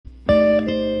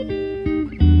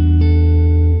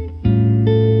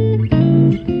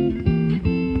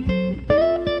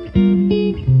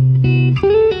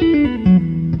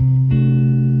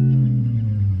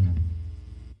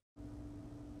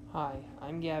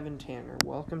Kevin Tanner.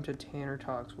 Welcome to Tanner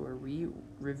Talks, where we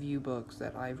review books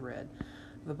that I've read.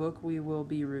 The book we will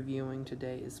be reviewing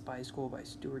today is Spy School by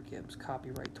Stuart Gibbs,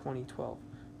 copyright 2012.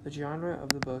 The genre of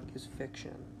the book is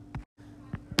fiction.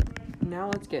 Now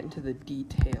let's get into the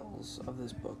details of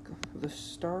this book. The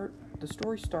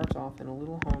story starts off in a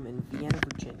little home in Vienna,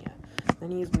 Virginia.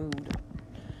 Then he is moved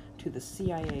to the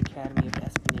CIA Academy of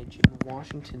Espionage in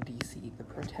Washington, D.C. The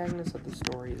protagonist of the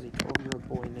story is a 12-year-old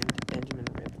boy named Benjamin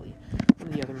Ripley. One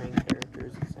of the other main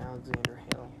characters is Alexander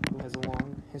Hale, who has a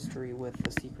long history with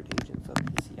the secret agents of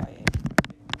the CIA.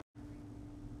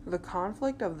 The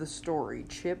conflict of the story: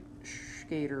 Chip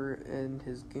Skater and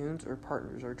his goons or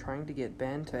partners are trying to get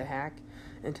Ben to hack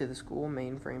into the school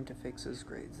mainframe to fix his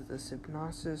grades. The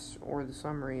synopsis, or the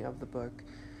summary of the book,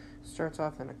 starts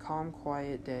off in a calm,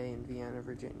 quiet day in Vienna,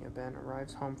 Virginia. Ben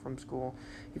arrives home from school.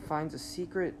 He finds a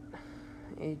secret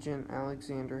agent,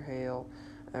 Alexander Hale,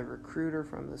 a recruiter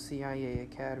from the CIA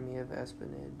Academy of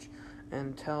Espionage,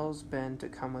 and tells Ben to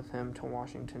come with him to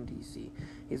Washington, D.C.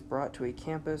 He's brought to a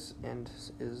campus and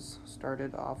is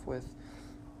started off with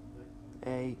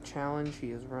a challenge.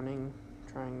 He is running,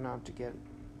 trying not to get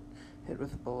hit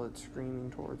with bullets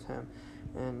screaming towards him,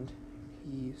 and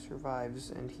he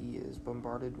survives, and he is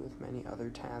bombarded with many other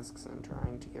tasks and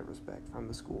trying to get respect from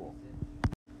the school.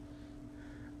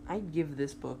 I'd give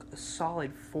this book a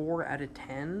solid 4 out of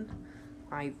 10.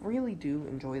 I really do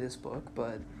enjoy this book,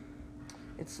 but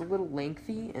it's a little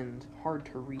lengthy and hard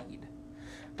to read.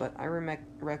 But I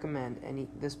recommend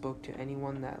this book to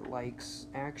anyone that likes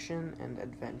action and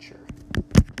adventure.